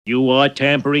You are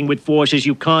tampering with forces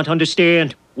you can't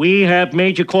understand. We have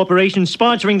major corporations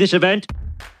sponsoring this event.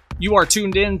 You are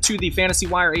tuned in to the Fantasy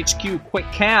Wire HQ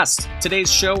QuickCast.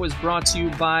 Today's show is brought to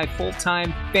you by Full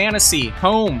Time Fantasy,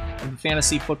 home of the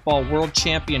Fantasy Football World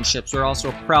Championships. We're also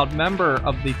a proud member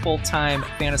of the Full Time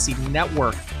Fantasy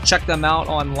Network. Check them out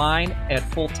online at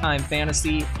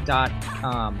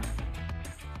fulltimefantasy.com.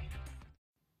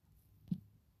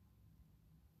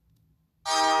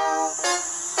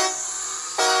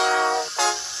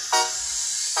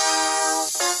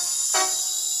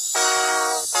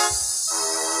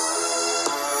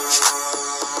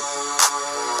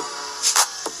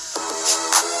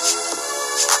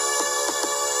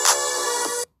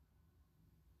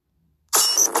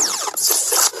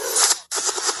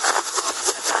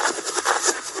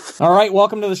 All right,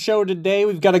 welcome to the show today.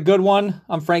 We've got a good one.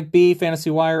 I'm Frank B,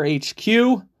 Fantasy Wire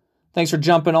HQ. Thanks for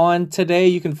jumping on today.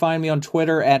 You can find me on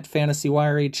Twitter at Fantasy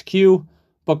Wire HQ.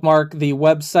 Bookmark the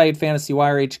website,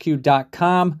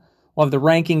 fantasywirehq.com. We'll have the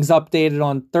rankings updated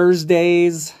on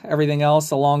Thursdays, everything else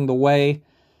along the way.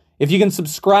 If you can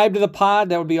subscribe to the pod,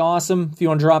 that would be awesome. If you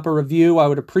want to drop a review, I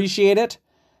would appreciate it.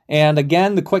 And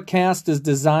again, the QuickCast is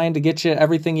designed to get you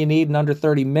everything you need in under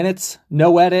 30 minutes.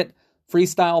 No edit.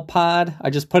 Freestyle pod. I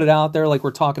just put it out there like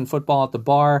we're talking football at the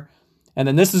bar. And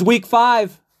then this is week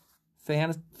 5.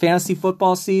 Fantasy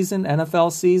football season,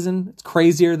 NFL season. It's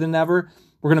crazier than ever.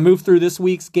 We're going to move through this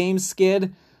week's game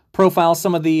skid, profile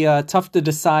some of the tough to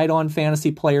decide on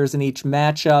fantasy players in each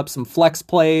matchup, some flex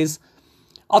plays.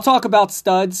 I'll talk about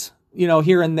studs,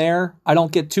 here and there. I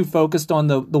don't get too focused on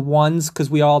the ones because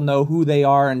we all know who they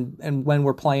are and when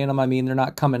we're playing them. I mean, they're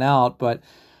not coming out, but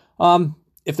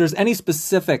if there's any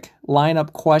specific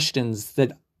lineup questions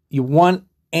that you want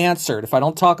answered, if I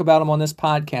don't talk about them on this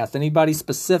podcast, anybody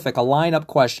specific, a lineup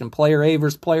question, player A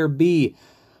versus player B,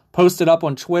 post it up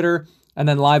on Twitter, and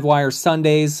then Livewire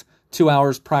Sundays, 2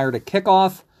 hours prior to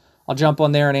kickoff. I'll jump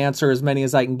on there and answer as many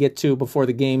as I can get to before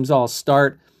the games all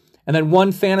start. And then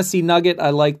one fantasy nugget I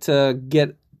like to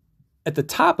get at the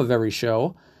top of every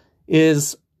show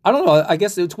is, I don't know, I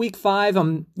guess it's week 5.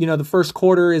 The first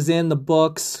quarter is in the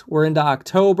books. We're into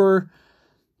October.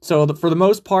 So for the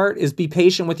most part is be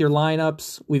patient with your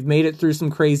lineups. We've made it through some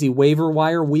crazy waiver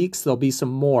wire weeks. There'll be some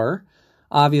more,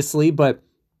 obviously, but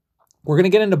we're going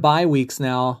to get into bye weeks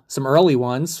now, some early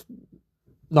ones.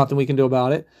 Nothing we can do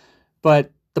about it.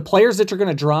 But the players that you're going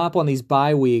to drop on these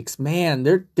bye weeks, man,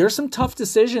 there's some tough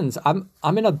decisions. I'm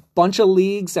in a bunch of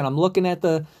leagues and I'm looking at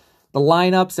the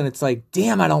lineups, and it's like,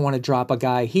 damn, I don't want to drop a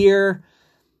guy here.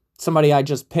 Somebody I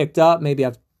just picked up, maybe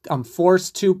I'm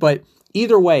forced to, but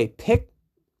either way, pick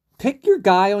your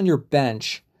guy on your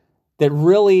bench that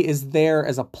really is there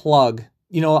as a plug.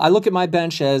 I look at my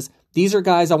bench as these are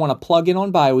guys I want to plug in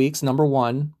on bye weeks, number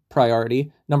 1,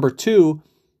 priority. Number 2,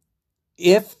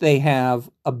 if they have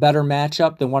a better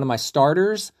matchup than one of my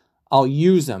starters, I'll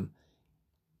use them.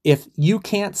 If you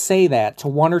can't say that to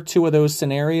one or two of those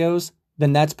scenarios,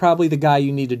 then that's probably the guy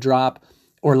you need to drop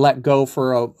or let go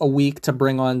for a week to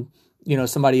bring on,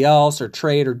 somebody else or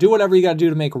trade or do whatever you got to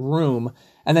do to make room.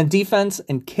 And then defense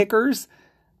and kickers,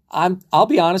 I'll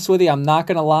be honest with you, I'm not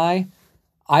going to lie.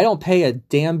 I don't pay a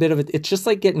damn bit of it. It's just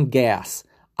like getting gas.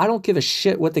 I don't give a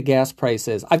shit what the gas price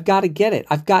is. I've got to get it.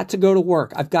 I've got to go to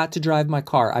work. I've got to drive my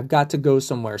car. I've got to go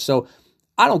somewhere. So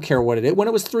I don't care what it is. When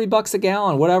it was $3 a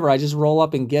gallon, whatever, I just roll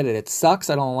up and get it. It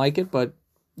sucks. I don't like it, but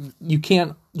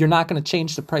you're not going to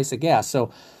change the price of gas.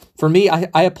 So for me,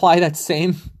 I apply that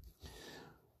same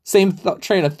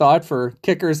train of thought for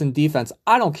kickers and defense.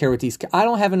 I don't care what I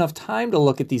don't have enough time to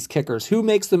look at these kickers. Who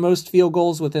makes the most field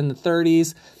goals within the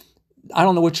 30s? I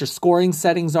don't know what your scoring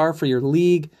settings are for your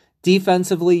league.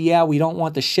 Defensively, yeah, we don't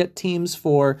want the shit teams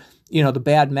for, the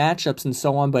bad matchups and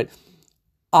so on, but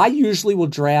I usually will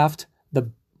draft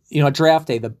draft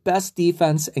day, the best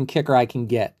defense and kicker I can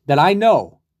get that I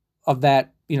know of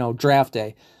that, draft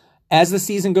day. As the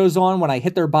season goes on, when I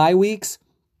hit their bye weeks,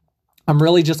 I'm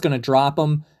really just going to drop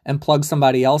them and plug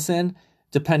somebody else in,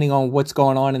 depending on what's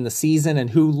going on in the season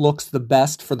and who looks the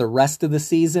best for the rest of the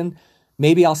season.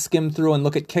 Maybe I'll skim through and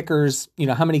look at kickers.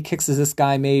 How many kicks has this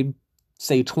guy made?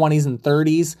 Say 20s and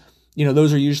 30s.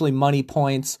 Those are usually money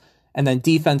points. And then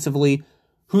defensively,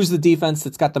 who's the defense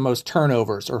that's got the most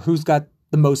turnovers or who's got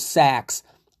the most sacks?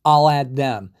 I'll add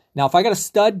them. Now, if I got a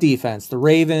stud defense, the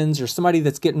Ravens or somebody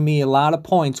that's getting me a lot of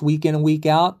points week in and week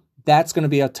out, that's going to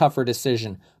be a tougher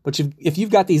decision. But if you've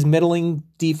got these middling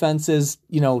defenses,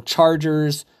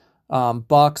 Chargers,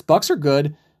 Bucks are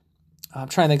good. I'm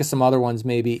trying to think of some other ones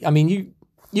maybe. I mean,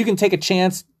 you can take a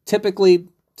chance. Typically,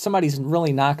 somebody's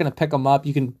really not going to pick them up.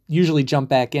 You can usually jump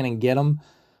back in and get them,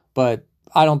 but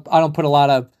I don't put a lot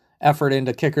of effort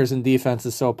into kickers and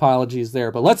defenses, so apologies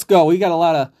there. But let's go. We got a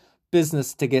lot of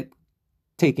business to get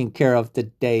taken care of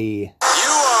today. You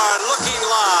are looking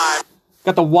live.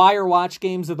 Got the Wire Watch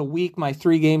games of the week, my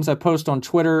 3 games I post on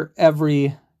Twitter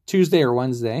every Tuesday or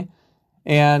Wednesday.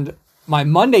 And my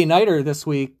Monday nighter this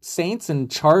week, Saints and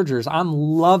Chargers. I'm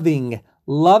loving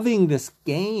this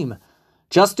game.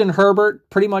 Justin Herbert,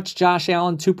 pretty much Josh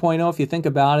Allen 2.0 if you think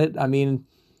about it. I mean,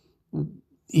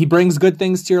 he brings good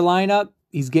things to your lineup.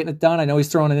 He's getting it done. I know he's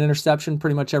throwing an interception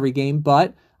pretty much every game,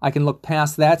 but I can look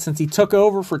past that. Since he took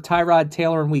over for Tyrod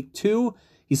Taylor in week 2,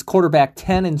 he's quarterback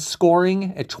 10 in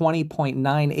scoring at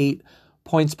 20.98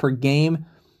 points per game.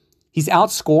 He's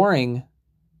outscoring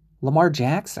Lamar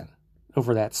Jackson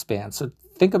over that span. So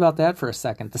think about that for a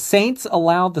second. The Saints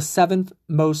allowed the 7th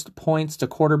most points to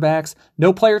quarterbacks.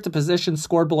 No player at the position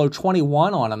scored below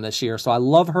 21 on him this year. So I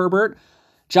love Herbert.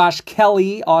 Josh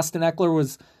Kelly, Austin Eckler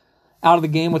was out of the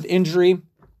game with injury.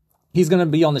 He's going to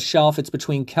be on the shelf. It's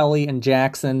between Kelly and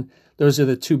Jackson. Those are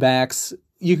the 2 backs.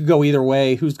 You could go either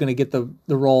way. Who's going to get the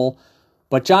role?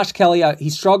 But Josh Kelly, he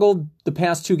struggled the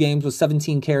past 2 games with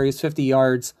 17 carries, 50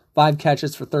 yards, 5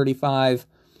 catches for 35.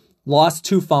 Lost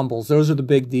 2 fumbles. Those are the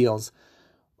big deals.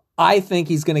 I think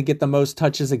he's going to get the most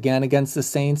touches again against the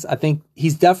Saints. I think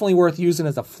he's definitely worth using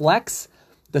as a flex.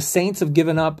 The Saints have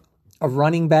given up a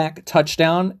running back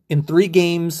touchdown in 3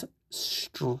 games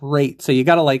straight. So you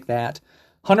got to like that.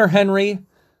 Hunter Henry,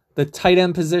 the tight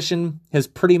end position, has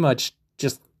pretty much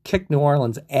just kicked New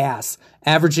Orleans' ass,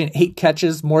 averaging 8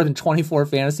 catches, more than 24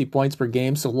 fantasy points per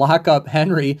game. So lock up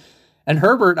Henry. And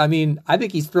Herbert, I mean, I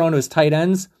think he's thrown to his tight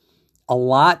ends a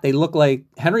lot.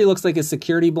 Henry looks like a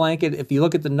security blanket. If you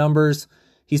look at the numbers,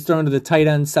 he's thrown to the tight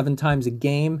end 7 times a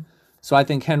game. So I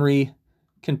think Henry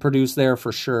can produce there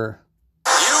for sure.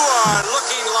 You are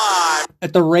looking live.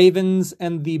 At the Ravens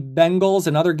and the Bengals,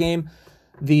 another game,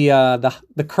 the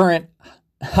current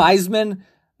Heisman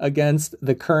against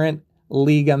the current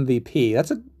league MVP.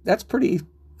 That's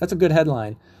a good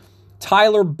headline.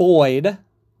 Tyler Boyd,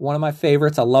 one of my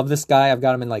favorites. I love this guy. I've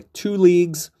got him in like 2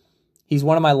 leagues. He's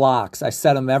one of my locks. I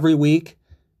set him every week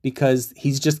because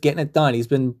he's just getting it done. He's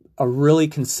been a really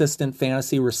consistent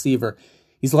fantasy receiver.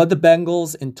 He's led the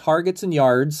Bengals in targets and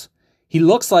yards. He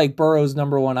looks like Burrow's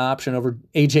number 1 option over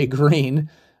A.J. Green.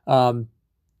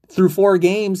 Through 4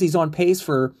 games, he's on pace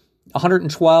for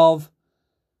 112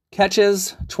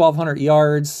 catches, 1,200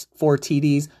 yards, 4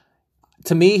 TDs.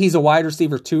 To me, he's a wide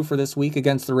receiver 2 for this week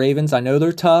against the Ravens. I know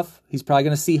they're tough. He's probably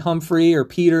going to see Humphrey or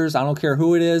Peters. I don't care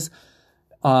who it is.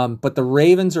 But the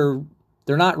Ravens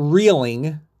they're not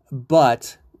reeling,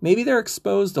 but maybe they're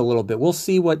exposed a little bit. We'll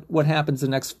see what happens the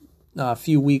next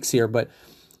few weeks here, but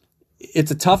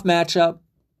it's a tough matchup.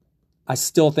 I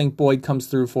still think Boyd comes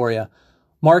through for you.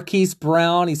 Marquise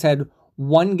Brown, he's had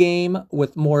 1 game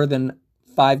with more than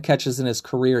 5 catches in his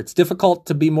career. It's difficult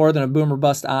to be more than a boom or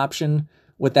bust option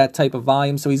with that type of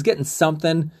volume, so he's getting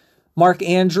something. Mark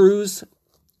Andrews,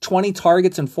 20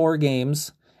 targets in 4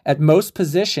 games at most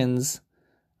positions.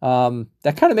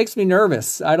 That kind of makes me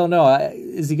nervous. I don't know.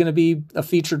 Is he going to be a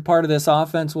featured part of this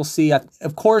offense? We'll see.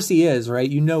 Of course he is, right?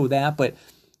 You know that, but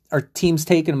are teams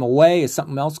taking him away? Is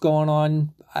something else going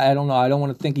on? I don't know. I don't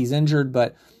want to think he's injured,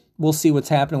 but we'll see what's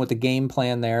happening with the game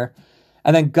plan there.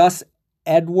 And then Gus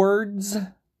Edwards.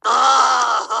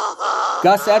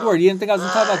 Gus Edwards. You didn't think I was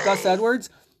going to talk about Gus Edwards?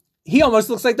 He almost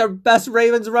looks like the best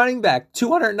Ravens running back.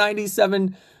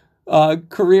 297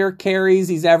 career carries.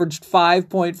 He's averaged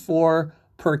 5.4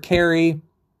 per carry.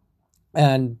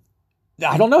 And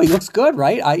I don't know. He looks good,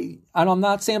 right? I'm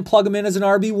not saying plug him in as an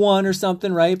RB1 or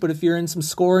something, right? But if you're in some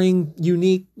scoring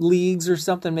unique leagues or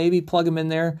something, maybe plug him in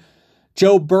there.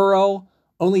 Joe Burrow.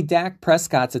 Only Dak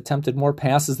Prescott's attempted more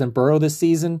passes than Burrow this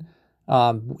season.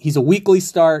 He's a weekly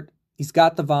start. He's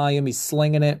got the volume. He's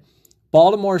slinging it.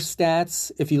 Baltimore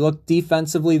stats, if you look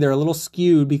defensively, they're a little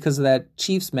skewed because of that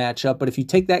Chiefs matchup. But if you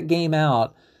take that game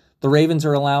out, the Ravens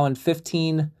are allowing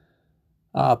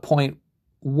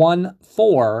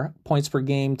 15.14 points per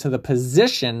game to the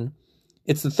position.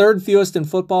 It's the 3rd fewest in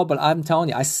football, but I'm telling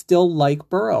you, I still like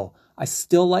Burrow. I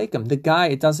still like him. The guy,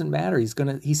 it doesn't matter. He's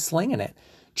slinging it.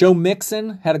 Joe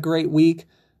Mixon had a great week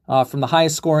from the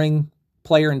highest scoring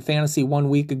player in fantasy 1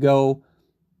 week ago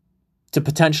to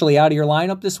potentially out of your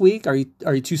lineup this week. Are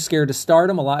you too scared to start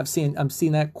him? I'm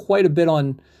seeing that quite a bit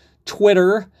on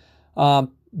Twitter.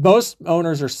 Most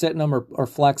owners are sitting them or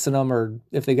flexing them, or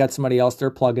if they got somebody else, they're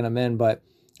plugging them in. But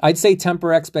I'd say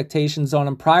temper expectations on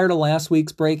him. Prior to last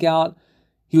week's breakout,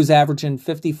 he was averaging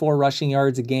 54 rushing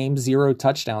yards a game, 0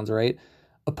 touchdowns, right?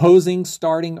 Opposing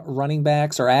starting running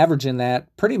backs are averaging that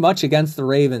pretty much against the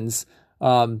Ravens,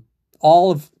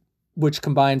 all of which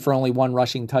combined for only 1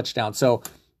 rushing touchdown. So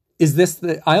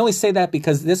I only say that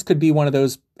because this could be one of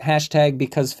those hashtag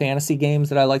because fantasy games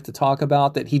that I like to talk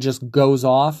about that he just goes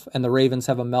off and the Ravens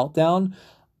have a meltdown.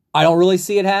 I don't really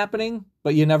see it happening,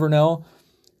 but you never know.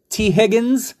 T.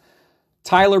 Higgins,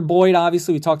 Tyler Boyd,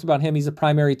 obviously we talked about him. He's a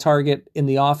primary target in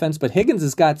the offense, but Higgins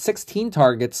has got 16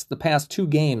 targets the past 2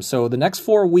 games. So the next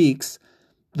 4 weeks,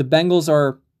 the Bengals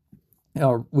are,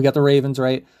 we got the Ravens,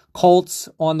 right? Colts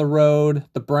on the road,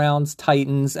 the Browns,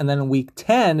 Titans, and then in week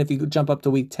 10, if you jump up to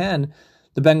week 10,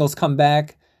 the Bengals come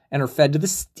back and are fed to the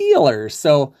Steelers.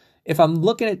 So if I'm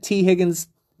looking at T. Higgins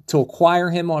to acquire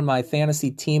him on my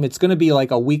fantasy team, it's going to be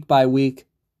like a week-by-week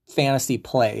fantasy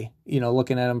play,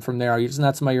 looking at him from there. It's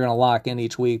not somebody you're going to lock in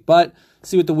each week, but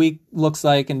see what the week looks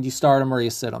like, and you start him or you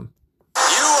sit him.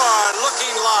 You are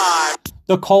looking live.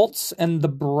 The Colts and the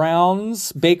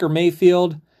Browns, Baker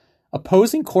Mayfield,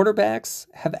 opposing quarterbacks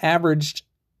have averaged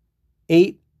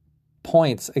 8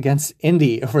 points against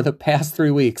Indy over the past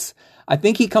 3 weeks. I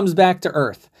think he comes back to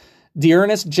earth.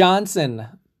 Dearness Johnson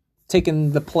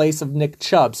taking the place of Nick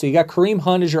Chubb. So you got Kareem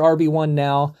Hunt as your RB1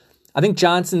 now. I think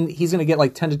Johnson, he's going to get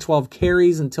like 10 to 12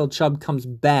 carries until Chubb comes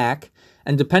back.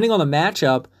 And depending on the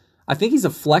matchup, I think he's a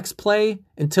flex play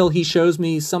until he shows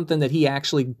me something that he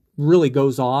actually really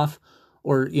goes off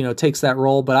or, takes that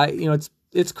role. But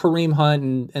it's Kareem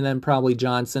Hunt and then probably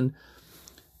Johnson.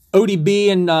 ODB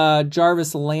and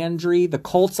Jarvis Landry. The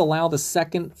Colts allow the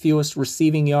 2nd fewest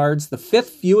receiving yards, the 5th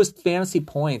fewest fantasy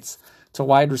points to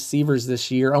wide receivers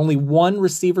this year. Only 1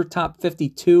 receiver top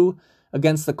 52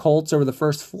 against the Colts over the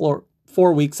first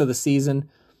 4 weeks of the season.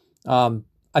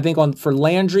 I think for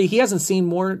Landry, he hasn't seen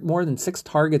more than 6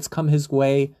 targets come his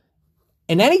way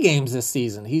in any games this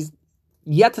season. He's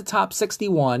yet to top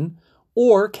 61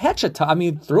 or catch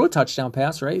throw a touchdown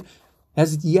pass, right?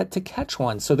 Has yet to catch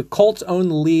one. So the Colts own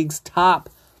the league's top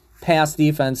pass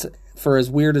defense, for as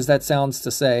weird as that sounds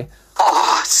to say.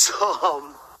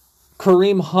 Awesome.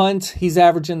 Kareem Hunt, he's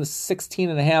averaging the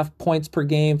 16.5 points per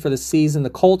game for the season. The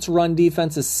Colts' run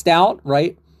defense is stout,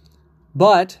 right?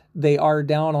 But they are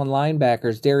down on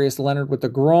linebackers. Darius Leonard with the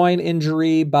groin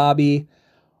injury, Bobby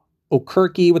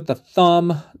Okereke with the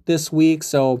thumb this week.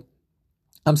 So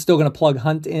I'm still going to plug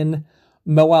Hunt in.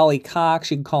 Mo Alley Cox,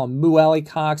 you can call him Moo Alley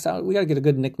Cox. We got to get a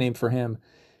good nickname for him.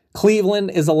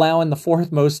 Cleveland is allowing the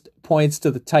 4th most points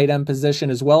to the tight end position,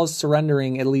 as well as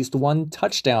surrendering at least 1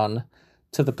 touchdown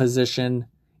to the position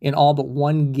in all but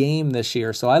 1 game this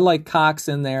year. So I like Cox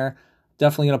in there.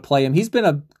 Definitely going to play him. He's been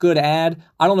a good ad.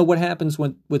 I don't know what happens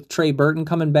with Trey Burton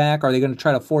coming back. Are they going to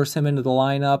try to force him into the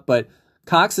lineup? But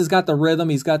Cox has got the rhythm.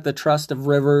 He's got the trust of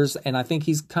Rivers, and I think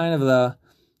he's kind of the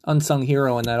unsung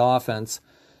hero in that offense.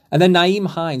 And then Nyheim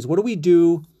Hines. What do we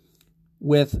do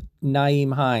with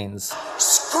Nyheim Hines?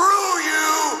 Screw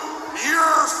you!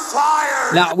 You're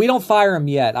fired! Now, we don't fire him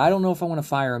yet. I don't know if I want to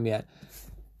fire him yet.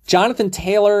 Jonathan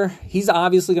Taylor, he's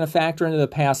obviously going to factor into the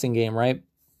passing game, right?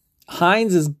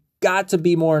 Hines has got to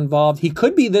be more involved. He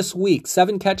could be this week.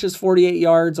 7 catches, 48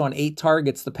 yards on 8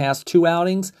 targets the past 2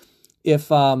 outings. If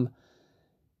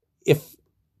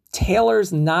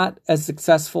Taylor's not as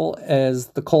successful as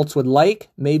the Colts would like,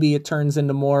 maybe it turns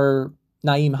into more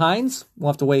Nyheim Hines. We'll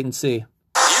have to wait and see. You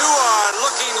are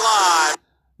looking live.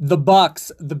 The Bucks,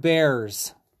 the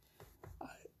Bears.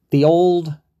 The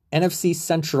old NFC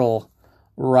Central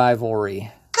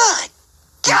rivalry. Good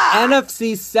God.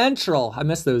 NFC Central. I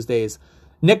miss those days.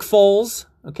 Nick Foles.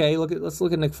 Okay, let's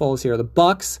look at Nick Foles here. The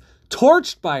Bucks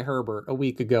torched by Herbert a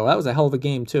week ago. That was a hell of a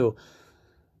game too.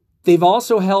 They've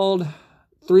also held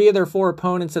 3 of their 4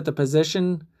 opponents at the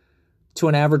position to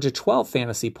an average of 12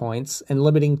 fantasy points and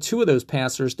limiting 2 of those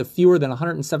passers to fewer than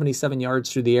 177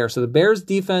 yards through the air. So the Bears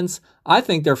defense, I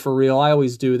think they're for real. I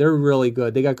always do. They're really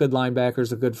good. They got good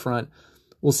linebackers, a good front.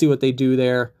 We'll see what they do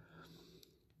there.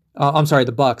 I'm sorry,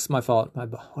 the Bucks. My fault.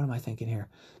 What am I thinking here?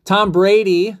 Tom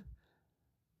Brady.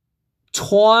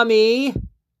 Tommy.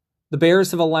 The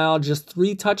Bears have allowed just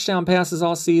 3 touchdown passes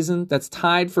all season. That's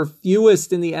tied for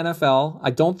fewest in the NFL.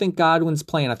 I don't think Godwin's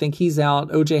playing. I think he's out.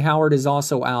 O.J. Howard is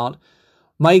also out.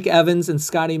 Mike Evans and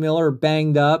Scotty Miller are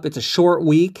banged up. It's a short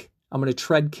week. I'm going to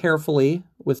tread carefully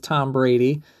with Tom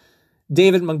Brady.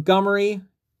 David Montgomery,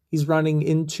 he's running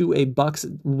into a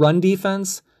Bucs run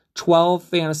defense. 12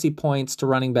 fantasy points to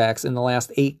running backs in the last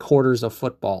 8 quarters of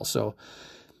football. So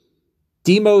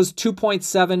Demo's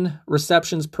 2.7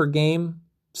 receptions per game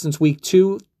since week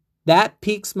 2, that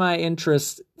piques my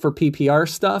interest for PPR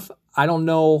stuff. I don't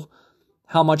know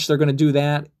how much they're going to do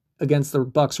that against the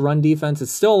Bucs run defense.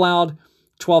 It's still allowed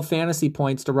 12 fantasy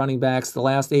points to running backs the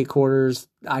last 8 quarters.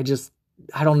 I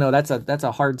don't know. That's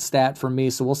a hard stat for me.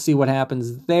 So we'll see what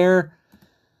happens there.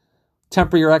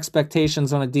 temper your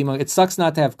expectations on a demo. It sucks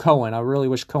not to have Cohen. I really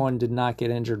wish Cohen did not get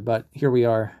injured, but here we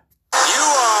are. You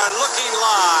are looking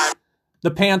live.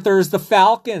 The Panthers, the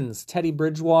Falcons. Teddy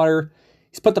Bridgewater,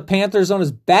 he's put the Panthers on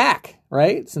his back,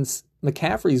 right? Since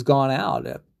McCaffrey's gone out.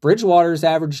 Bridgewater's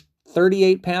averaged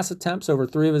 38 pass attempts over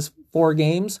 3 of his 4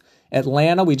 games.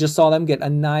 Atlanta, we just saw them get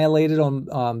annihilated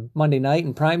on Monday night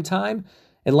in prime time.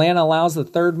 Atlanta allows the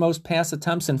 3rd most pass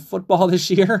attempts in football this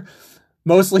year,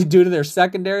 mostly due to their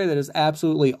secondary that is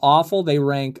absolutely awful. They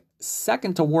rank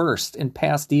 2nd to worst in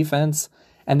pass defense,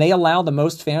 and they allow the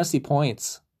most fantasy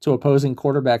points to opposing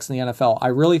quarterbacks in the NFL. I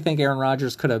really think Aaron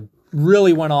Rodgers could have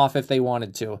really went off if they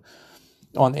wanted to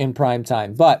in prime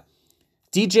time. But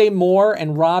DJ Moore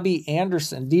and Robbie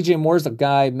Anderson. DJ Moore's a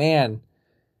guy, man,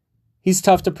 he's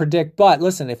tough to predict. But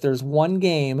listen, if there's one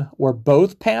game where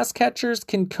both pass catchers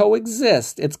can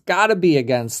coexist, it's got to be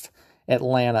against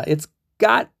Atlanta. It's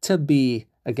got to be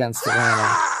against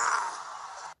Atlanta.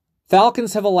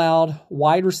 Falcons have allowed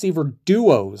wide receiver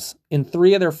duos in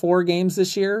 3 of their 4 games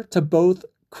this year to both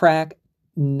crack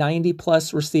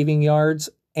 90-plus receiving yards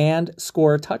and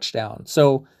score a touchdown.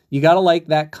 So you got to like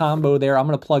that combo there. I'm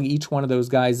going to plug each one of those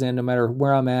guys in no matter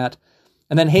where I'm at.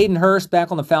 And then Hayden Hurst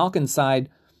back on the Falcons side.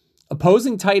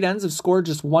 Opposing tight ends have scored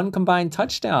just 1 combined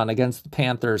touchdown against the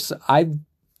Panthers. I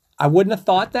wouldn't have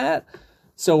thought that.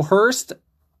 So Hurst,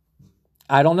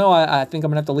 I don't know. I think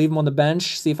I'm going to have to leave him on the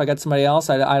bench, see if I got somebody else.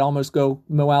 I'd almost go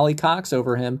Mo Alley Cox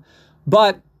over him.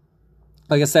 But,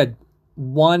 like I said,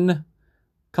 1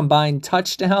 combined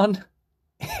touchdown,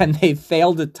 and they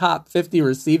failed to top 50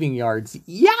 receiving yards.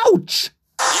 Youch!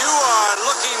 You are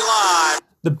looking live.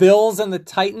 The Bills and the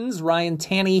Titans, Ryan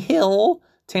Tannehill.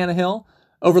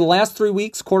 Over the last 3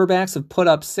 weeks, quarterbacks have put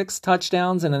up 6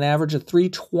 touchdowns and an average of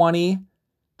 320,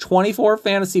 24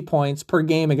 fantasy points per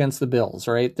game against the Bills,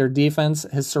 right? Their defense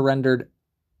has surrendered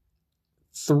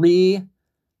 3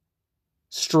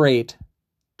 straight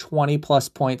 20-plus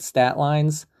point stat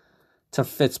lines to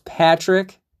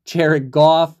Fitzpatrick, Jared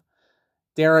Goff,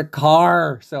 Derek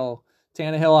Carr. So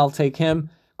Tannehill, I'll take him.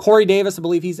 Corey Davis, I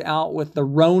believe he's out with the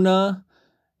Rona.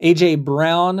 A.J.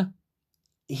 Brown,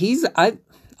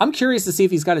 I'm curious to see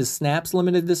if he's got his snaps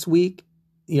limited this week.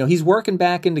 You know, he's working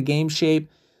back into game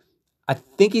shape. I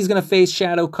think he's going to face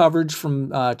shadow coverage from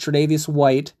Tre'Davious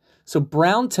White. So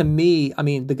Brown, to me, I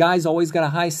mean, the guy's always got a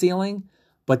high ceiling,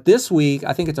 but this week,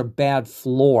 I think it's a bad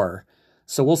floor.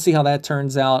 So we'll see how that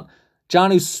turns out.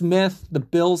 Jonnu Smith, the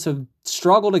Bills have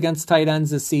struggled against tight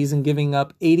ends this season, giving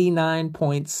up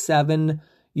 89.7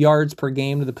 yards per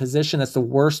game to the position. That's the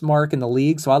worst mark in the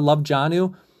league, so I love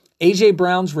Jonnu. A.J.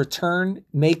 Brown's return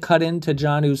may cut into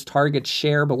Jonnu's target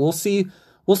share, but we'll see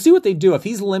what they do. If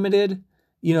he's limited,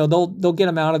 you know, they'll get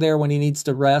him out of there when he needs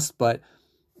to rest, but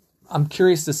I'm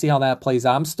curious to see how that plays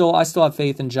out. I still have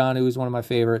faith in Jonnu, who's one of my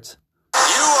favorites. You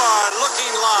are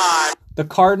looking live. The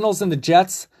Cardinals and the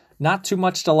Jets, not too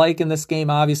much to like in this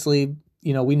game, obviously.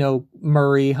 You know, we know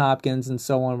Murray, Hopkins, and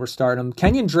so on. We're starting them.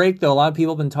 Kenyon Drake, though, a lot of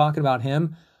people have been talking about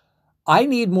him. I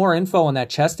need more info on that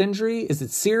chest injury. Is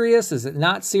it serious? Is it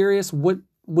not serious? What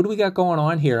do we got going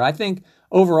on here? I think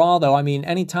overall, though, I mean,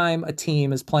 anytime a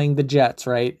team is playing the Jets,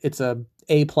 right, it's a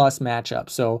A-plus matchup.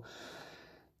 So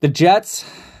the Jets,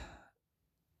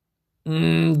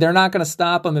 they're not going to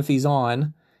stop him if he's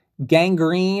on.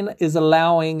 Gangrene is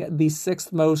allowing the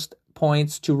 6th most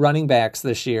points to running backs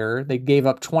this year. They gave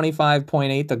up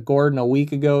 25.8 to Gordon a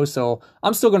week ago, so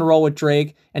I'm still going to roll with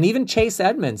Drake. And even Chase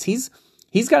Edmonds, he's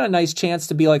got a nice chance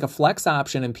to be like a flex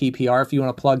option in PPR if you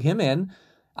want to plug him in.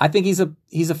 I think he's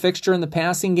a fixture in the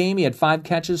passing game. He had 5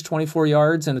 catches, 24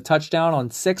 yards, and a touchdown on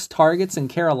 6 targets in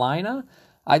Carolina.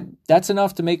 That's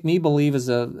enough to make me believe as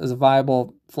a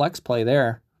viable flex play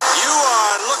there. You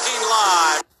are looking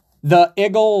live. The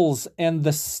Eagles and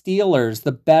the Steelers,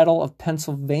 the Battle of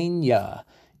Pennsylvania.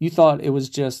 You thought it was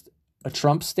just a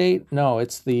Trump state? No,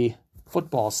 it's the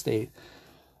football state.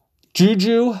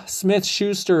 Juju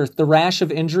Smith-Schuster, the rash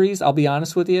of injuries, I'll be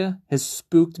honest with you, has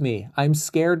spooked me. I'm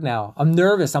scared now. I'm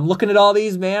nervous. I'm looking at all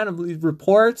these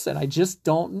reports, and I just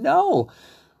don't know.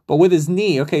 But with his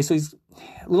knee, okay, so he's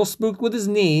a little spooked with his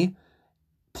knee.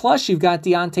 Plus, you've got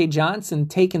Deontay Johnson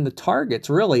taking the targets,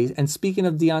 really. And speaking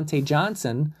of Deontay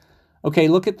Johnson, okay,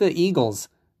 look at the Eagles.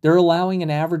 They're allowing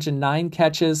an average of 9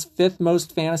 catches, 5th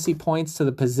most fantasy points to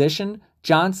the position.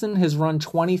 Johnson has run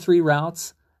 23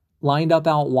 routes, lined up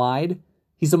out wide.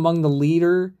 He's among the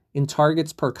leader in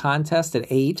targets per contest at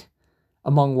 8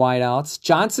 among wideouts.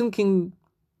 Johnson can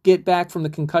get back from the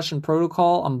concussion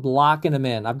protocol. I'm blocking him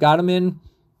in. I've got him in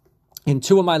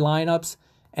 2 of my lineups,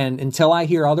 and until I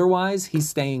hear otherwise, he's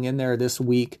staying in there this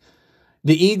week.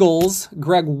 The Eagles,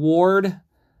 Greg Ward,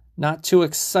 not too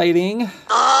exciting.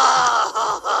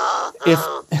 if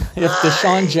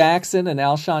Deshaun Jackson and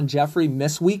Alshon Jeffrey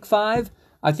miss week 5,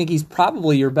 I think he's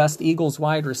probably your best Eagles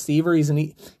wide receiver.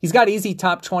 He's got easy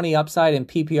top 20 upside in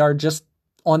PPR just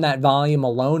on that volume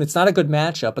alone. It's not a good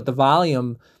matchup, but the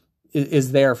volume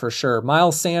is there for sure.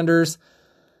 Miles Sanders,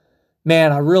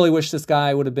 man, I really wish this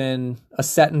guy would have been a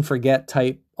set and forget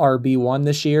type RB1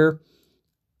 this year.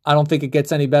 I don't think it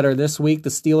gets any better this week. The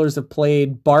Steelers have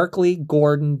played Barkley,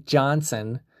 Gordon,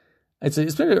 Johnson. It's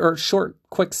been a short,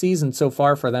 quick season so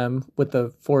far for them with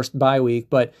the forced bye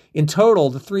week. But in total,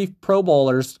 the 3 Pro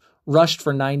Bowlers rushed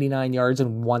for 99 yards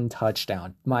and 1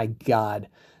 touchdown. My God.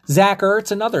 Zach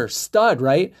Ertz, another stud,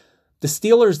 right? The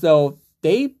Steelers, though,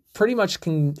 they pretty much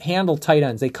can handle tight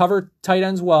ends. They cover tight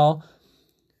ends well.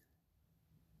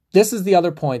 This is the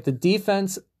other point. The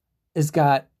defense has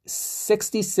got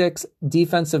 66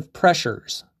 defensive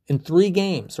pressures in 3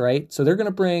 games, right? So they're going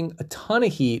to bring a ton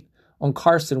of heat on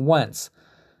Carson Wentz.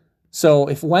 So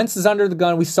if Wentz is under the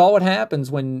gun, we saw what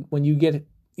happens when you get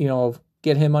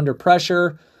him under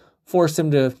pressure, force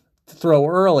him to throw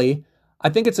early. I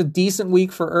think it's a decent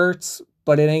week for Ertz,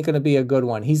 but it ain't going to be a good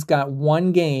one. He's got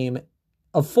 1 game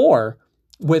of 4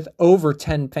 with over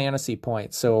 10 fantasy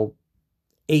points. So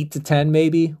 8 to 10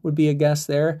 maybe would be a guess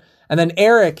there. And then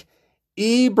Eric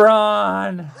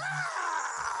Ebron.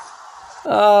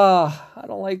 I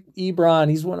don't like Ebron.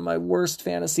 He's one of my worst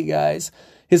fantasy guys.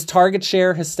 His target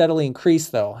share has steadily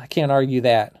increased, though. I can't argue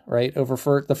that, right?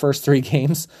 Over the first 3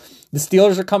 games. The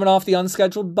Steelers are coming off the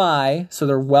unscheduled bye, so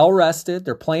they're well rested.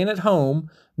 They're playing at home.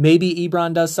 Maybe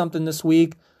Ebron does something this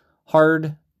week.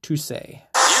 Hard to say.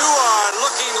 You are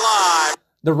looking live.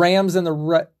 The Rams and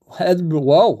the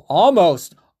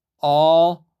almost.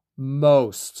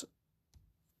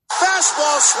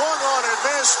 Fastball swung on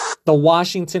and missed. The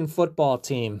Washington football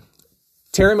team.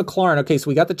 Terry McLaurin. Okay, so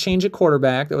we got the change at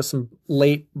quarterback. That was some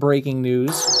late breaking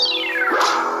news.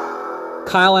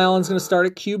 Kyle Allen's going to start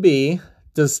at QB.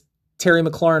 Does Terry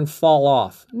McLaurin fall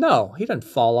off? No, he doesn't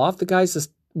fall off. The guy's this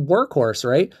workhorse,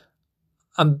 right?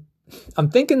 I'm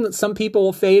thinking that some people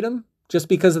will fade him just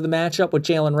because of the matchup with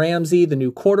Jalen Ramsey, the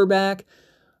new quarterback.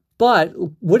 But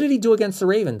what did he do against the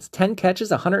Ravens? 10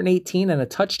 catches, 118, and a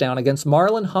touchdown against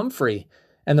Marlon Humphrey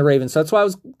and the Ravens. So that's why I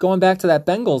was going back to that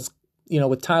Bengals,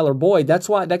 with Tyler Boyd. That's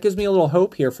why that gives me a little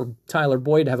hope here for Tyler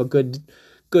Boyd to have a good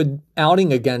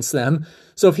outing against them.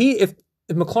 So if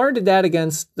McLaurin did that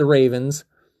against the Ravens,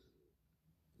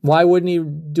 why wouldn't he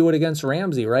do it against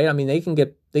Ramsey, right? I mean, they can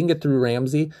get through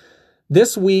Ramsey.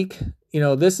 This week,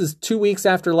 this is 2 weeks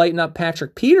after lighting up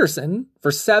Patrick Peterson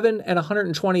for 7 and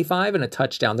 125 and a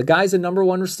touchdown. The guy's a number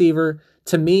 1 receiver.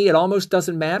 To me, it almost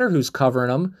doesn't matter who's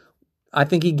covering him. I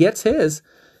think he gets his.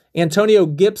 Antonio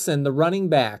Gibson, the running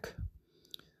back.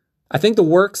 I think the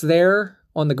work's there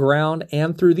on the ground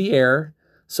and through the air.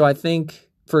 So I think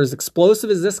for as explosive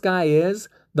as this guy is,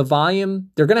 the volume,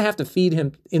 they're going to have to feed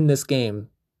him in this game.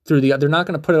 They're not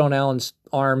going to put it on Allen's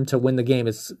arm to win the game.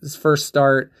 It's his first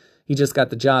start. He just got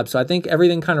the job. So I think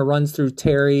everything kind of runs through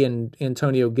Terry and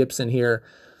Antonio Gibson here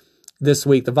this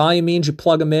week. The volume means you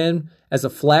plug him in as a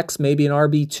flex, maybe an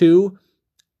RB2.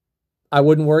 I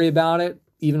wouldn't worry about it,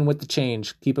 even with the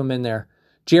change. Keep him in there.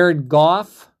 Jared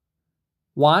Goff,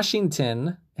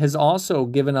 Washington, has also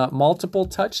given up multiple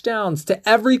touchdowns to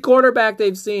every quarterback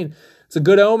they've seen. It's a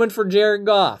good omen for Jared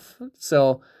Goff.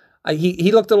 So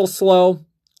he looked a little slow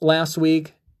last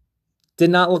week. Did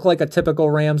not look like a typical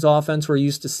Rams offense we're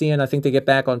used to seeing. I think they get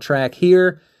back on track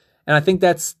here. And I think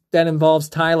that involves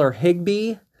Tyler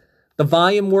Higbee. The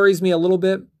volume worries me a little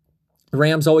bit. The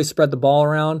Rams always spread the ball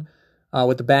around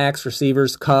with the backs,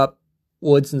 receivers, Kupp,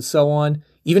 Woods, and so on.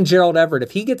 Even Gerald Everett.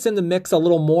 If he gets in the mix a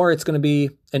little more, it's going to be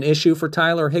an issue for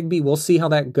Tyler Higbee. We'll see how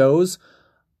that goes.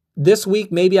 This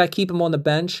week, maybe I keep him on the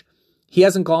bench. He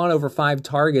hasn't gone over 5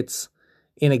 targets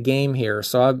in a game here.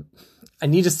 So I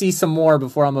need to see some more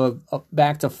before I'm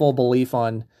back to full belief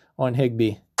on Higbee.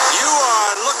 You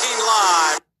are looking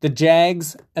live. The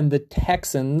Jags and the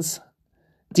Texans.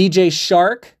 DJ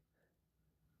Shark,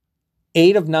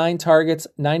 8 of 9 targets,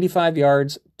 95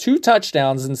 yards, 2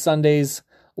 touchdowns in Sunday's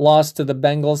loss to the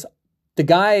Bengals. The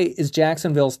guy is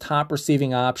Jacksonville's top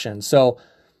receiving option. So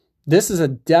this is a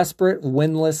desperate,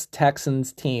 winless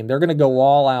Texans team. They're going to go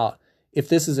all out. If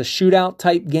this is a shootout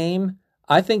type game,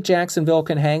 I think Jacksonville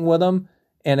can hang with them.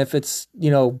 And if it's,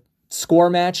 score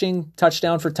matching,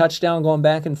 touchdown for touchdown, going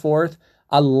back and forth,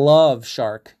 I love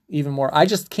Shark even more. I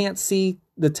just can't see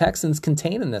the Texans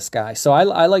containing this guy. So I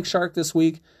like Shark this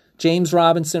week. James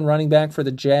Robinson, running back for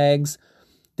the Jags.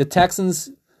 The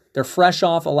Texans, they're fresh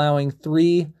off allowing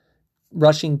 3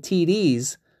 rushing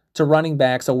TDs to running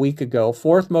backs a week ago.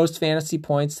 4th most fantasy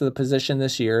points to the position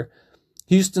this year.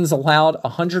 Houston's allowed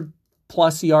 100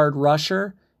 plus yard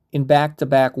rusher in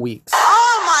back-to-back weeks.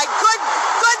 Oh my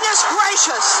goodness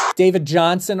gracious! David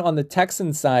Johnson on the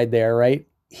Texans side there, right?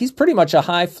 He's pretty much a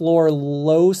high floor,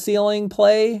 low ceiling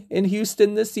play in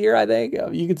Houston this year, I think.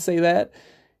 You could say that.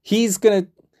 He's gonna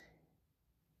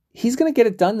get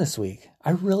it done this week.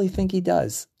 I really think he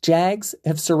does. Jags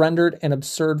have surrendered an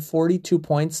absurd 42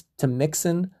 points to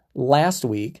Mixon last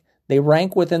week. They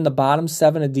rank within the bottom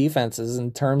 7 of defenses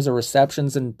in terms of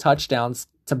receptions and touchdowns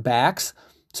to backs.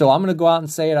 So I'm going to go out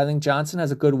and say it. I think Johnson has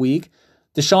a good week.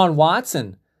 Deshaun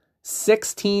Watson,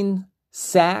 16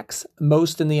 sacks,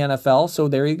 most in the NFL. So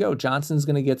there you go. Johnson's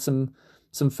going to get some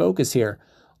focus here.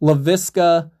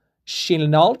 Laviska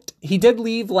Shenault, he did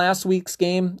leave last week's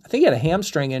game. I think he had a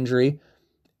hamstring injury.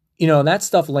 And that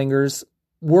stuff lingers.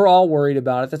 We're all worried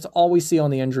about it. That's all we see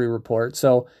on the injury report.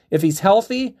 So if he's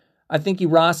healthy, I think you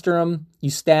roster him, you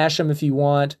stash him if you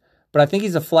want, but I think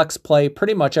he's a flex play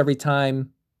pretty much every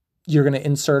time you're going to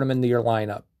insert him into your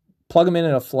lineup. Plug him in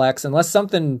a flex, unless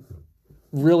something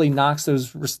really knocks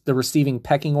the receiving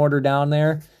pecking order down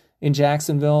there in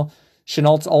Jacksonville.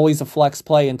 Chenault's always a flex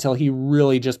play until he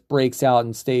really just breaks out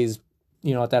and stays,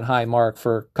 at that high mark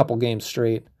for a couple games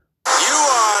straight. You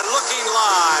are looking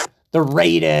live. The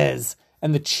Raiders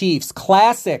and the Chiefs,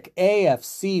 classic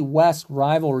AFC West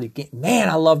rivalry game. Man,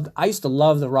 I used to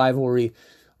love the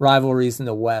rivalries in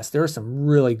the West. There were some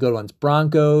really good ones.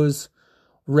 Broncos,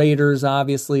 Raiders,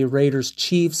 obviously. Raiders,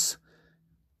 Chiefs.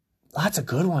 Lots of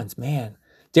good ones, man.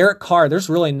 Derek Carr, there's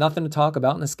really nothing to talk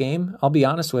about in this game. I'll be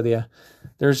honest with you.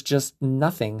 There's just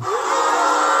nothing.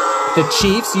 The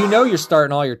Chiefs, you're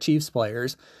starting all your Chiefs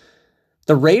players.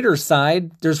 The Raiders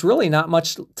side, there's really not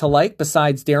much to like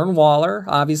besides Darren Waller.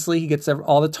 Obviously, he gets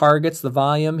all the targets, the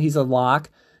volume. He's a lock.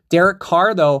 Derek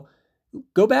Carr, though,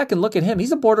 go back and look at him.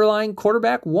 He's a borderline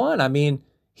quarterback 1. I mean,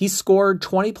 he scored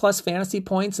 20-plus fantasy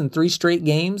points in 3 straight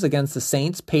games against the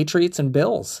Saints, Patriots, and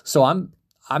Bills. So I'm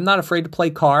not afraid to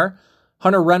play Carr.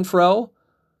 Hunter Renfrow,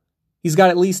 he's got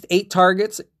at least 8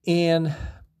 targets in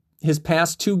his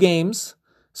past 2 games.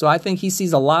 So I think he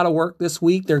sees a lot of work this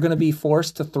week. They're going to be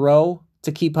forced to throw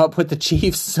to keep up with the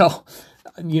Chiefs. So,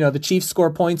 the Chiefs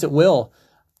score points at will.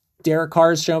 Derek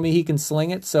Carr's shown me he can sling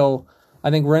it. So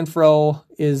I think Renfrow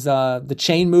is the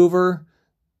chain mover,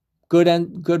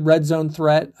 good red zone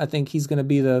threat. I think he's going to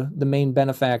be the main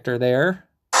benefactor there.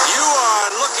 You are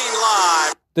looking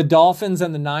live. The Dolphins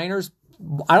and the Niners.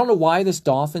 I don't know why this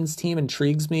Dolphins team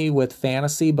intrigues me with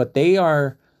fantasy, but they've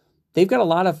got a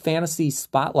lot of fantasy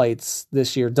spotlights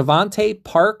this year. Devontae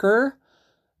Parker,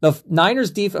 the Niners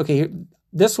defense. Okay,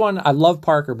 this one, I love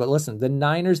Parker, but listen, the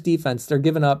Niners defense, they're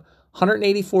giving up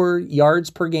 184 yards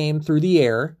per game through the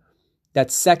air.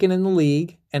 That's second in the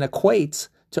league and equates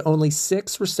to only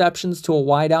 6 receptions to a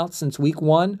wideout since week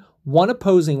 1. One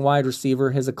opposing wide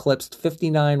receiver has eclipsed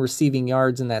 59 receiving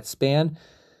yards in that span.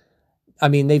 I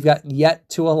mean, they've got yet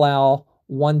to allow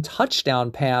 1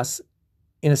 touchdown pass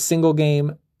in a single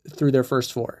game through their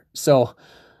first 4. So,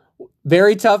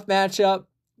 very tough matchup.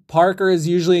 Parker is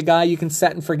usually a guy you can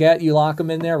set and forget. You lock him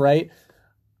in there, right?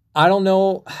 I don't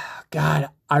know. God,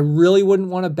 I really wouldn't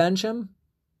want to bench him,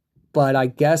 but I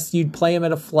guess you'd play him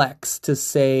at a flex to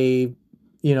say,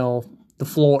 the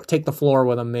floor, take the floor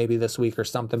with him maybe this week or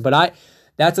something. But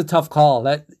that's a tough call.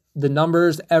 That the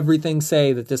numbers, everything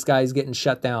say that this guy's getting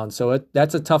shut down. So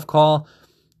that's a tough call.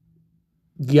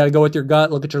 You got to go with your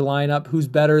gut. Look at your lineup. Who's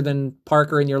better than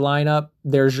Parker in your lineup?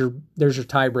 There's your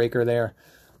tiebreaker there.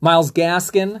 Myles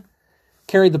Gaskin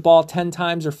carried the ball 10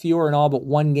 times or fewer in all but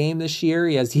 1 game this year.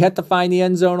 He has yet to find the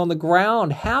end zone on the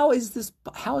ground. How is this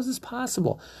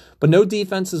possible? But no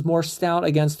defense is more stout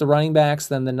against the running backs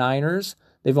than the Niners.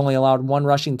 They've only allowed 1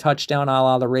 rushing touchdown, a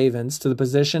la the Ravens, to the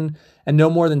position, and no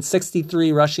more than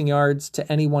 63 rushing yards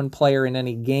to any one player in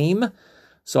any game.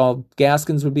 So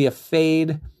Gaskins would be a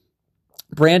fade.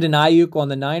 Brandon Ayuk on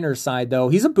the Niners side, though,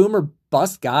 he's a boomer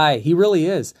bust guy. He really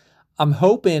is. I'm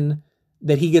hoping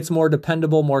that he gets more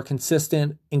dependable, more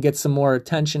consistent, and gets some more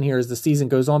attention here as the season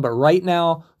goes on. But right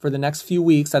now, for the next few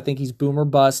weeks, I think he's boomer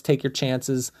bust. Take your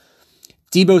chances.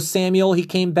 Deebo Samuel, he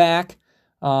came back,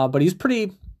 but he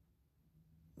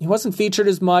wasn't featured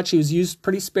as much. He was used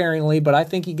pretty sparingly, but I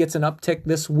think he gets an uptick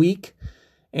this week.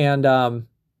 And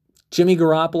Jimmy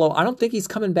Garoppolo, I don't think he's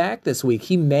coming back this week.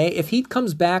 He may. If he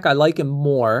comes back, I like him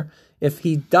more. If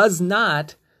he does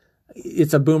not,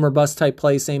 it's a boomer bust type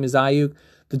play, same as Ayuk.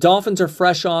 The Dolphins are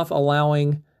fresh off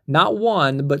allowing not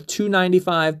 1, but 2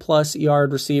 95-plus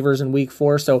yard receivers in week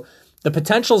 4. So the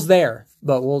potential's there,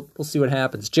 but we'll see what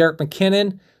happens. Jerick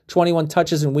McKinnon, 21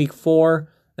 touches in week 4.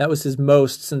 That was his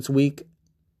most since what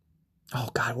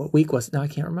week was it? No, I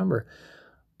can't remember.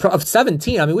 of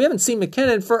 17. I mean, we haven't seen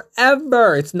McKinnon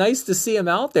forever. It's nice to see him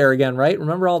out there again, right?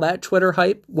 Remember all that Twitter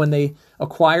hype when they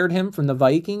acquired him from the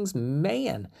Vikings?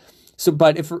 Man. So,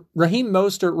 but if Raheem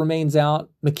Mostert remains out,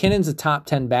 McKinnon's a top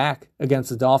 10 back against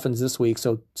the Dolphins this week,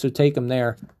 so take him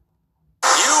there.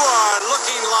 You are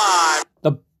looking live.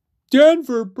 The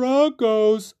Denver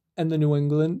Broncos and the New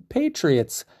England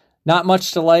Patriots. Not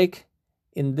much to like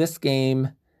in this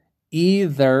game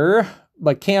either,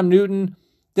 but Cam Newton,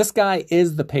 this guy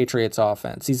is the Patriots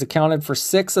offense. He's accounted for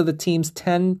 6 of the team's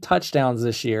 10 touchdowns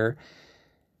this year.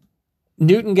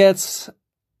 Newton gets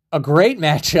a great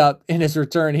matchup in his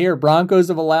return here. Broncos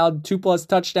have allowed 2+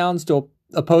 touchdowns to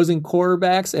opposing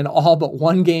quarterbacks in all but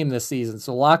one game this season.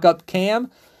 So lock up Cam.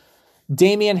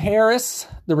 Damian Harris,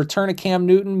 the return of Cam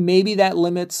Newton, maybe that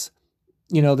limits,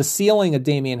 the ceiling of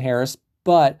Damian Harris,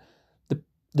 but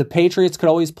the Patriots could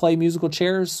always play musical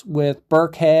chairs with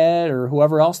Burkhead or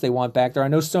whoever else they want back there. I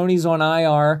know Sony's on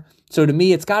IR, so to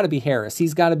me, it's got to be Harris.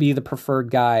 He's got to be the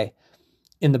preferred guy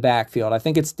in the backfield. I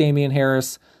think it's Damian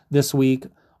Harris this week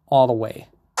all the way.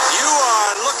 You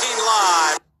are looking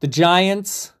live. The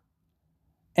Giants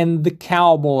and the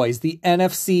Cowboys, the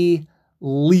NFC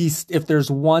least. If there's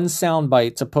one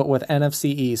soundbite to put with NFC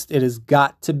East, it has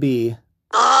got to be...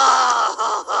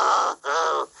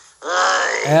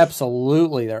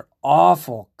 Absolutely. They're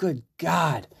awful. Good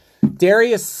God.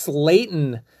 Darius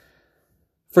Slayton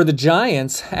for the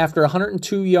Giants after a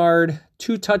 102-yard,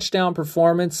 2-touchdown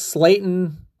performance.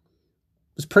 Slayton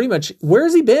was pretty much,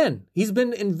 where's he been? He's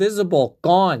been invisible,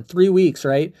 gone 3 weeks,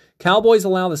 right? Cowboys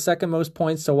allow the second most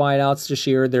points to wideouts this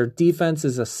year. Their defense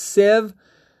is a sieve.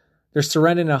 They're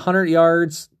surrendering 100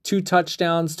 yards, 2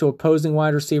 touchdowns to opposing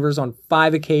wide receivers on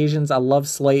 5 occasions. I love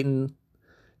Slayton.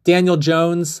 Daniel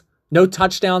Jones, no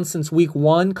touchdowns since week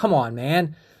 1. Come on,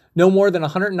 man. No more than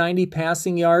 190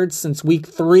 passing yards since week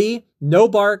 3. No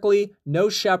Barkley, no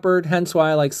Shepard, hence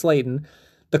why I like Slayton.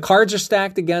 The cards are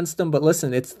stacked against them, but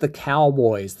listen, it's the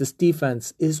Cowboys. This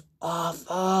defense is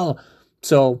awful.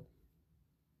 So,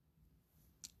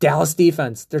 Dallas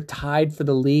defense, they're tied for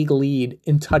the league lead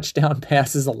in touchdown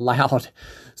passes allowed.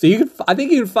 So I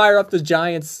think you can fire up the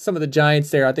Giants, some of the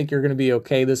Giants there. I think you're going to be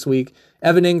okay this week.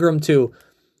 Evan Ingram too.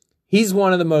 He's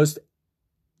one of the most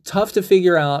tough to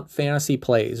figure out fantasy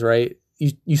plays, right?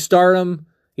 You start him,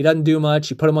 he doesn't do much.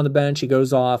 You put him on the bench, he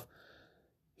goes off.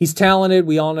 He's talented.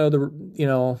 We all know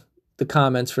the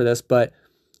comments for this, but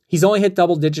he's only hit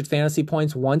double-digit fantasy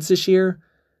points once this year.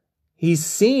 He's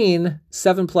seen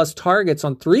 7+ targets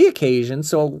on 3 occasions,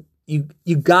 so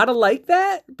you gotta like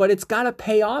that, but it's gotta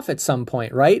pay off at some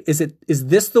point, right? Is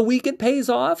this the week it pays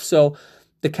off? So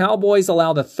the Cowboys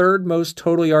allow the 3rd most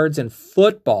total yards in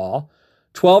football,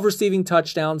 12 receiving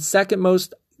touchdowns, 2nd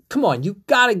most. Come on, you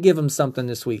got to give him something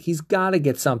this week. He's got to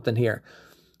get something here.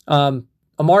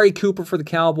 Amari Cooper for the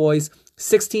Cowboys,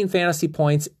 16 fantasy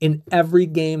points in every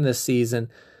game this season,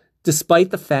 despite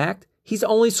the fact he's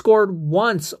only scored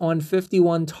once on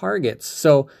 51 targets.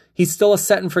 So he's still a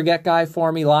set-and-forget guy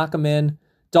for me. Lock him in.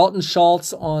 Dalton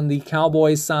Schultz on the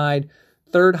Cowboys side,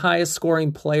 3rd highest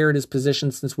scoring player at his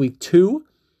position since week 2.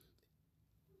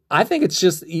 I think it's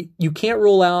just, you can't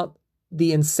rule out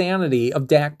the insanity of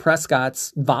Dak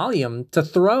Prescott's volume to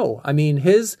throw. I mean,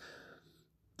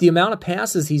 the amount of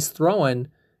passes he's throwing,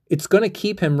 it's going to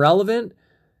keep him relevant.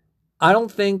 I don't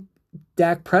think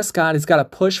Dak Prescott has got to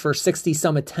push for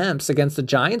 60-some attempts against the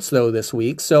Giants, though, this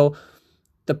week. So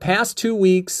the past 2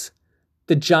 weeks,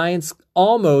 the Giants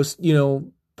almost,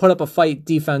 put up a fight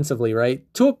defensively, right?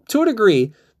 To a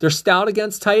degree. They're stout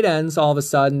against tight ends all of a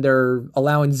sudden. They're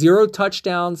allowing 0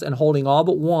 touchdowns and holding all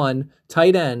but 1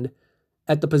 tight end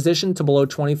at the position to below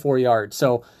 24 yards.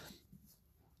 So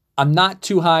I'm not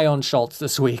too high on Schultz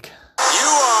this week. You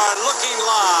are looking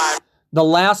live. The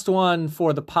last one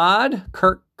for the pod,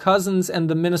 Kirk Cousins and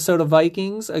the Minnesota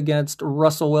Vikings against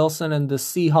Russell Wilson and the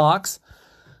Seahawks.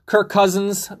 Kirk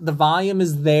Cousins, the volume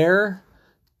is there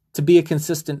to be a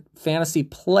consistent fantasy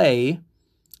play.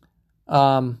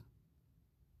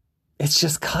 It's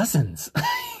just Cousins.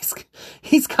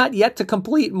 He's got yet to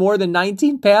complete more than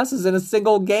 19 passes in a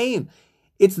single game.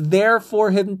 It's there for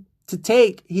him to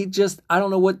take. I don't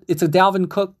know what, it's a Dalvin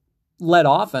Cook-led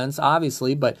offense,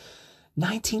 obviously, but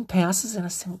 19 passes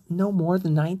no more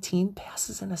than 19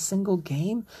 passes in a single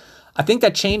game. I think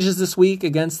that changes this week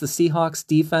against the Seahawks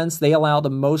defense. They allow the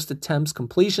most attempts,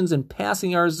 completions, and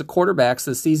passing yards to quarterbacks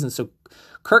this season. So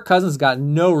Kirk Cousins got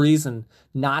no reason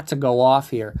not to go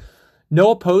off here.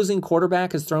 No opposing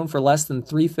quarterback has thrown for less than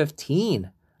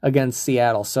 315 against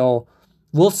Seattle. So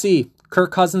we'll see.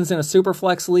 Kirk Cousins in a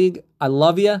Superflex league. I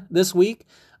love you this week.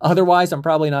 Otherwise, I'm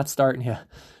probably not starting you.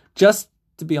 Just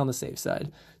to be on the safe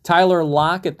side. Tyler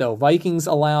Lockett, though. Vikings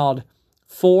allowed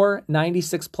 4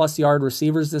 96-plus yard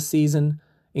receivers this season,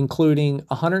 including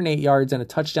 108 yards and a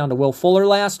touchdown to Will Fuller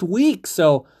last week.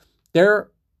 So their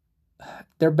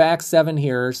back seven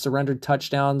here surrendered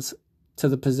touchdowns to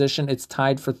the position. It's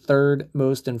tied for third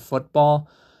most in football.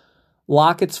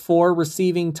 Lockett's 4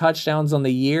 receiving touchdowns on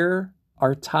the year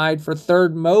are tied for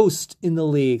third most in the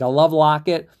league. I love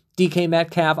Lockett. DK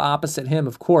Metcalf opposite him,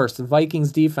 of course. The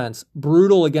Vikings defense,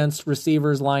 brutal against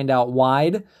receivers lined out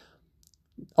wide,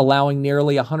 allowing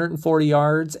nearly 140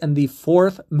 yards and the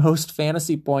 4th most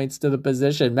fantasy points to the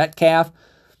position. Metcalf,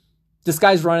 this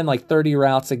guy's running like 30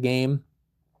 routes a game.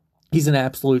 He's an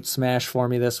absolute smash for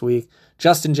me this week.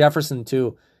 Justin Jefferson,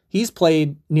 too. He's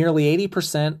played nearly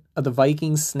 80% of the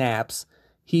Vikings snaps.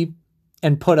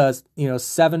 And put a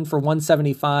 7 for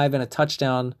 175 and a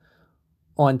touchdown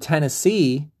on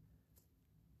Tennessee.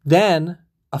 Then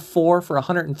a 4 for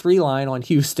 103 line on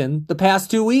Houston the past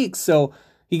 2 weeks. So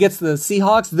he gets the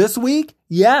Seahawks this week?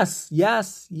 Yes,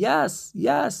 yes, yes,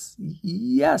 yes,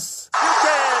 yes. You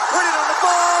can put it on the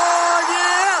board,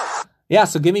 yeah! Yeah,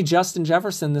 so give me Justin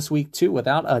Jefferson this week too,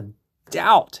 without a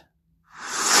doubt.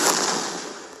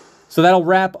 So that'll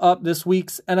wrap up this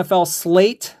week's NFL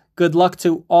slate. Good luck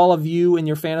to all of you in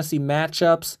your fantasy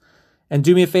matchups. And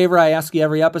do me a favor, I ask you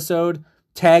every episode,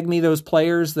 tag me those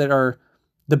players that are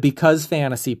the because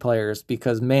fantasy players,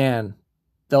 because man,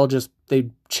 they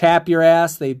chap your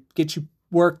ass, they get you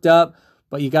worked up,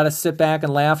 but you got to sit back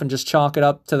and laugh and just chalk it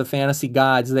up to the fantasy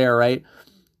gods there, right?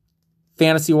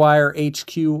 Fantasy Wire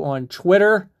HQ on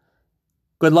Twitter.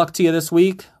 Good luck to you this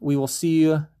week. We will see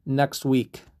you next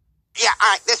week. Yeah, all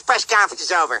right, this press conference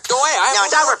is over. Go away. No,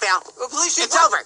 it's over, pal. Police, It's over.